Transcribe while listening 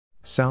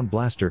Sound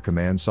Blaster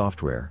Command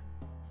Software.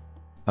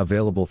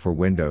 Available for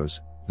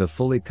Windows, the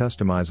fully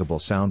customizable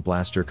Sound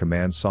Blaster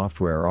Command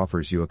software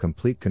offers you a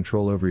complete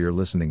control over your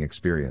listening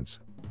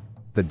experience.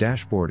 The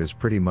dashboard is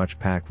pretty much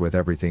packed with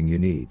everything you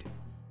need.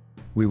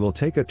 We will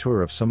take a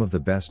tour of some of the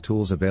best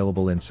tools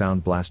available in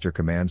Sound Blaster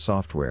Command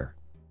software.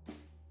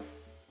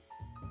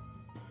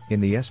 In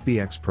the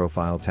SBX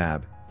Profile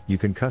tab, you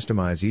can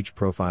customize each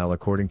profile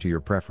according to your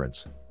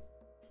preference.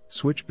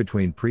 Switch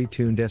between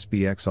pre-tuned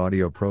SBX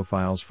audio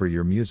profiles for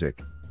your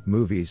music,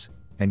 movies,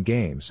 and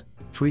games.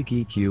 Tweak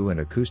EQ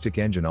and Acoustic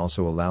Engine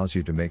also allows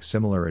you to make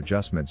similar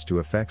adjustments to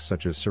effects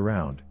such as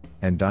Surround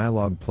and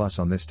Dialogue Plus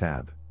on this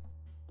tab.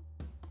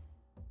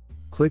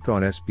 Click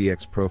on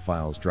SBX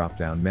Profiles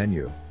drop-down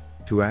menu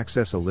to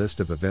access a list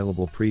of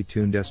available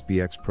pre-tuned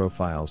SBX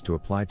profiles to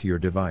apply to your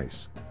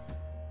device.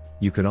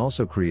 You can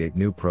also create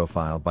new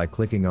profile by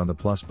clicking on the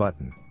plus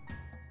button.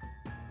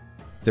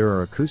 There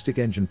are Acoustic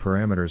Engine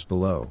parameters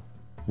below,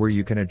 where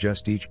you can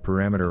adjust each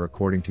parameter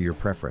according to your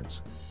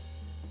preference.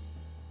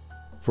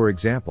 For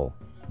example,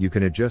 you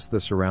can adjust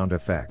the surround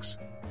effects.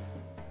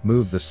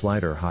 Move the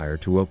slider higher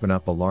to open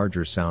up a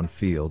larger sound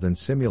field and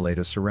simulate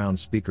a surround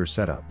speaker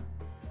setup.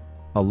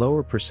 A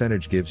lower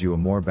percentage gives you a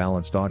more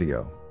balanced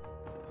audio.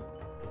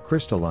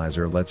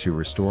 Crystallizer lets you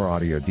restore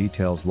audio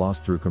details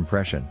lost through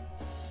compression.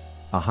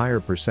 A higher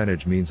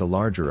percentage means a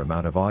larger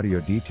amount of audio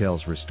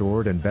details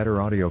restored and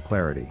better audio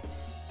clarity.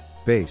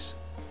 Bass.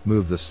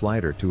 Move the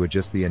slider to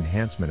adjust the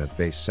enhancement of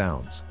bass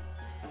sounds.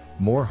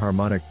 More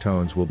harmonic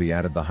tones will be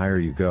added the higher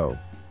you go,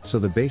 so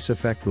the bass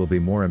effect will be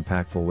more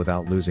impactful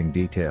without losing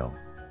detail.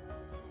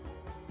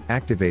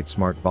 Activate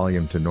Smart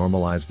Volume to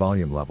normalize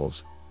volume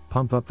levels,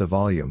 pump up the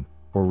volume,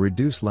 or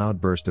reduce loud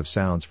burst of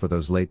sounds for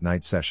those late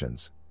night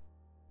sessions.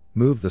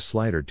 Move the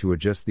slider to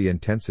adjust the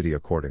intensity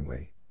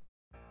accordingly.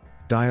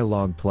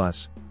 Dialogue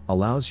Plus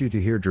allows you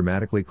to hear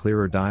dramatically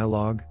clearer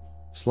dialogue.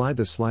 Slide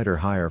the slider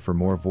higher for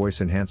more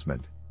voice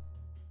enhancement.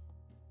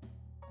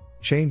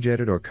 Change,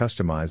 edit, or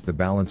customize the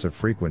balance of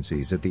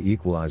frequencies at the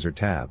Equalizer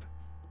tab.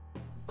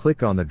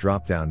 Click on the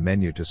drop-down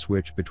menu to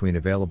switch between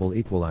available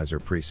equalizer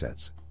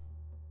presets.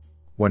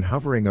 When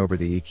hovering over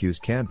the EQ's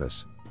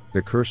canvas,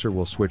 the cursor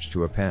will switch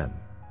to a pen.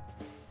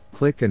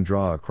 Click and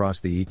draw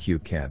across the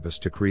EQ canvas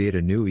to create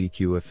a new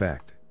EQ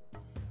effect.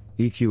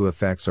 EQ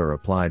effects are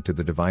applied to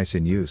the device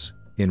in use,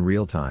 in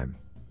real time.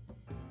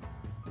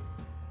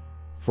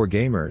 For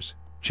gamers,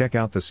 check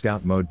out the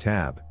Scout Mode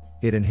tab.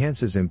 It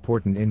enhances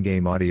important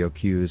in-game audio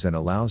cues and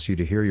allows you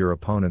to hear your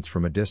opponents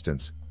from a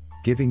distance,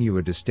 giving you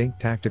a distinct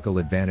tactical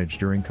advantage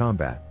during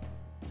combat.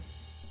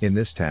 In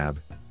this tab,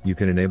 you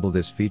can enable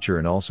this feature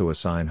and also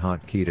assign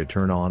hotkey to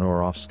turn on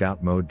or off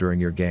Scout Mode during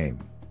your game.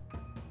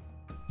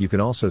 You can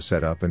also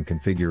set up and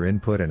configure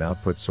input and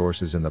output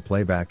sources in the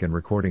playback and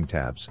recording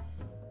tabs.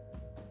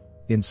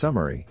 In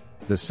summary,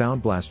 the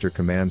Sound Blaster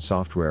Command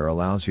software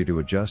allows you to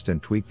adjust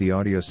and tweak the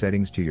audio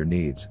settings to your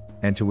needs,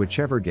 and to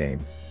whichever game,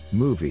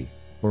 movie,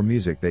 or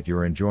music that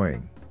you're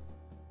enjoying.